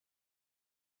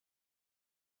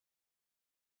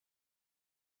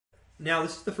Now,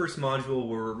 this is the first module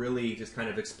where we're really just kind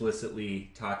of explicitly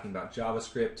talking about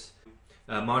JavaScript.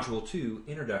 Module 2,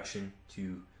 Introduction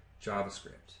to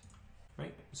JavaScript.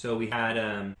 Right? So we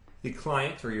had the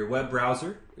client or your web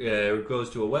browser goes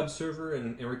to a web server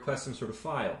and requests some sort of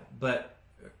file. But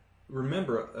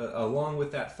remember, along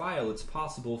with that file, it's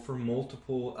possible for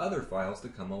multiple other files to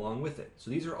come along with it.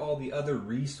 So these are all the other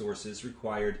resources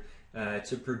required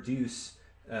to produce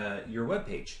your web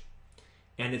page.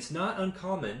 And it's not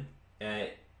uncommon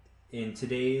in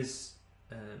today's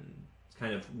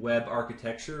kind of web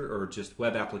architecture or just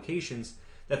web applications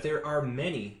that there are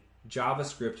many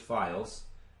JavaScript files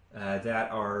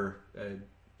that are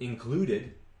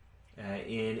included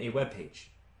in a web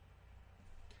page.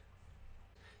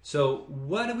 So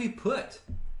what do we put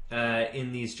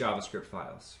in these JavaScript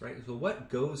files, right? So what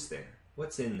goes there?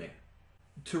 What's in there?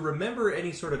 To remember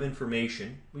any sort of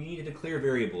information, we need to declare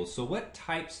variables. So what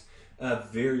types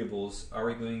of variables are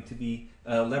we going to be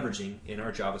leveraging in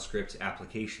our JavaScript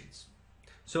applications?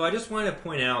 So I just want to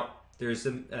point out there's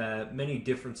many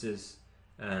differences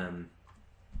going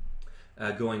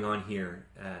on here.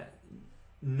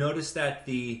 Notice that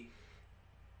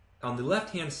on the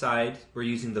left-hand side, we're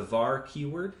using the var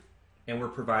keyword and we're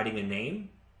providing a name.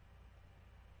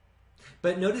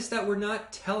 But notice that we're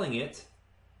not telling it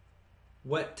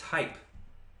what type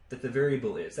that the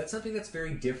variable is. That's something that's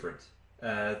very different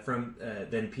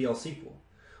than PLSQL.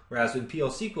 Whereas in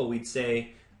PLSQL, we'd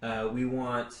say we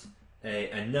want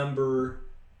a number,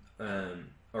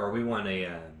 or we want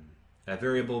a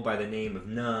variable by the name of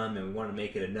num, and we want to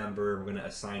make it a number. We're going to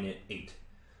assign it 8,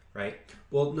 right?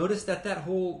 Well, notice that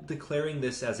whole declaring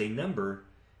this as a number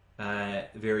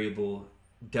variable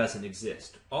doesn't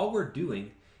exist. All we're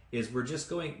doing is we're just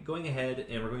going ahead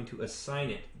and we're going to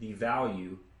assign it the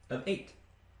value of 8.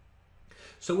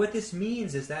 So what this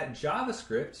means is that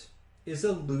JavaScript is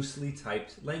a loosely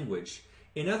typed language.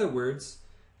 In other words,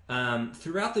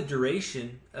 throughout the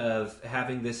duration of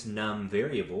having this num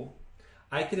variable,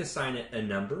 I could assign it a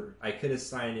number, I could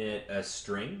assign it a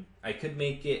string, I could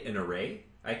make it an array,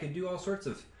 I could do all sorts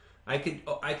of, I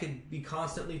could be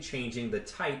constantly changing the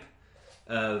type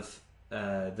of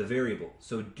the variable.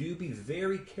 So do be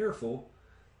very careful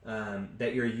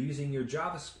that you're using your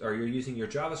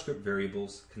JavaScript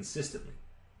variables consistently.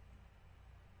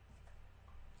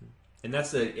 And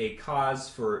that's a cause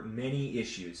for many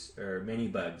issues or many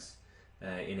bugs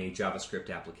in a JavaScript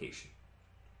application.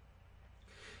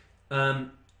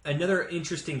 Another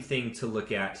interesting thing to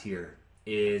look at here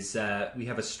is we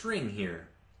have a string here,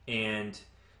 and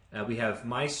we have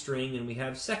my string and we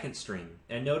have second string.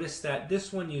 And notice that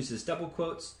this one uses double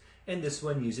quotes and this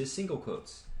one uses single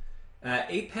quotes.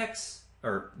 Apex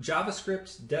or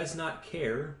JavaScript does not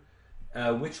care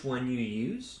which one you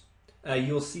use.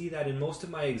 You'll see that in most of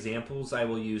my examples I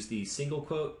will use the single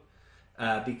quote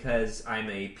because I'm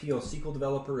a PLSQL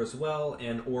developer as well,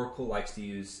 and Oracle likes to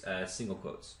use single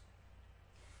quotes.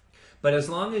 But as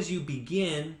long as you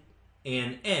begin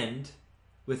and end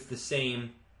with the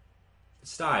same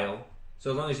style, so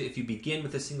as long as if you begin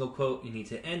with a single quote, you need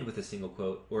to end with a single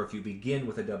quote, or if you begin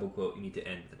with a double quote, you need to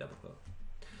end with a double quote.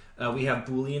 We have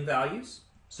Boolean values,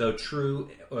 so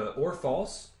true or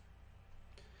false.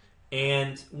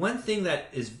 And one thing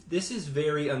this is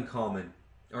very uncommon,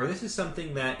 or this is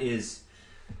something that is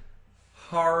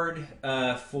hard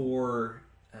for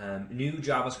new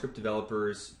JavaScript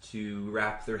developers to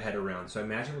wrap their head around. So I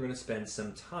imagine we're going to spend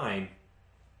some time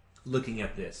looking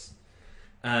at this.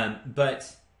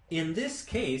 But in this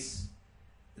case,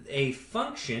 a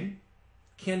function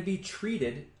can be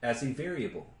treated as a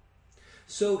variable.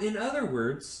 So in other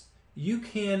words, you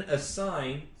can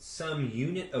assign some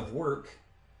unit of work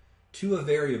to a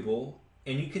variable,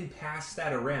 and you can pass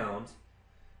that around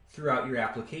throughout your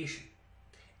application.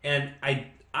 And I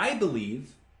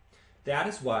believe that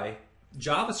is why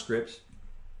JavaScript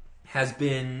has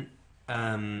been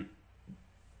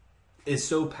is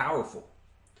so powerful,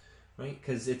 right?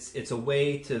 Because it's a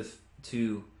way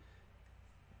to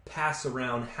pass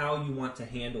around how you want to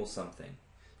handle something.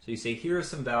 So you say, here are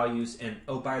some values, and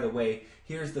oh, by the way,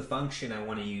 here's the function I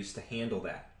want to use to handle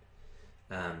that.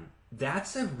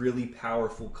 That's a really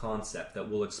powerful concept that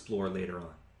we'll explore later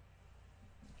on.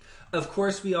 Of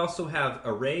course, we also have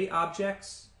array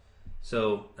objects.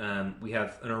 So we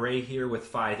have an array here with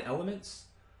 5 elements,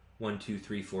 1, 2,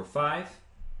 3, 4, 5.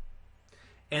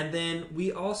 And then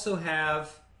we also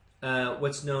have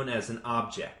what's known as an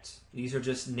object. These are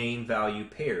just name-value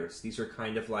pairs. These are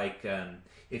kind of like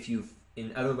if you've,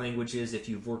 in other languages, if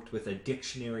you've worked with a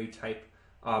dictionary type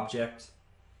object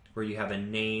where you have a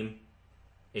name,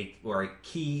 or a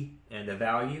key and a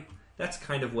value, that's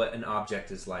kind of what an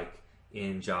object is like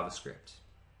in JavaScript.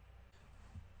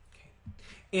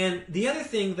 And the other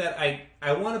thing that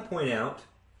I want to point out,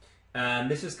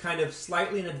 this is kind of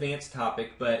slightly an advanced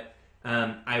topic, but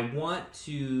I'm going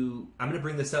to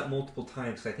bring this up multiple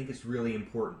times because I think it's really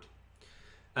important.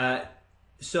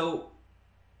 So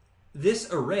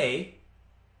this array,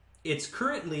 it's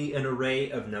currently an array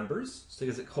of numbers, so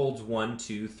because it holds 1,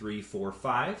 2, 3, 4,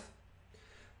 5.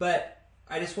 But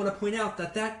I just want to point out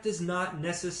that that does not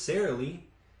necessarily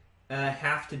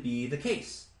have to be the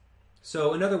case.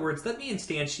 So in other words, let me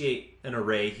instantiate an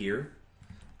array here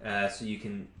so you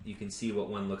can see what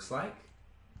one looks like.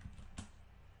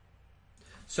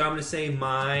 So I'm going to say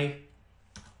my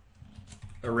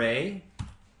array,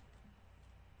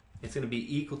 it's going to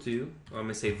be equal to, or I'm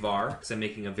going to say var, because I'm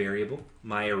making a variable,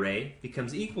 my array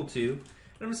becomes equal to, and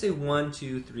I'm going to say 1,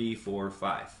 2, 3, 4,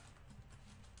 5.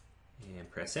 And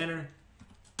press enter.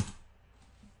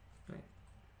 Right.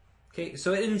 Okay,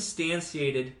 so it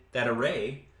instantiated that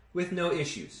array with no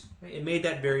issues. Right? It made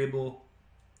that variable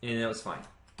and that was fine.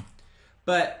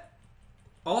 But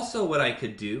also what I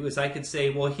could do is I could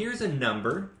say, well, here's a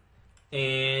number,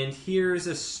 and here's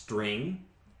a string,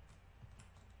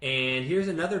 and here's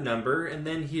another number, and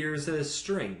then here's a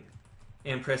string,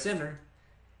 and press enter,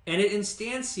 and it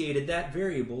instantiated that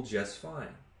variable just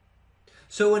fine.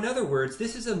 So in other words,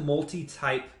 this is a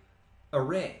multi-type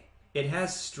array. It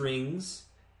has strings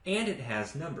and it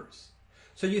has numbers.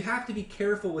 So you have to be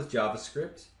careful with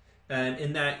JavaScript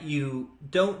in that you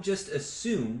don't just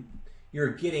assume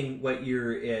you're getting what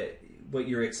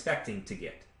you're expecting to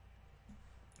get.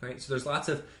 Right? So there's lots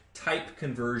of type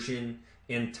conversion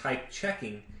and type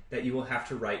checking that you will have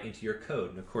to write into your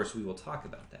code. And of course, we will talk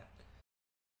about that.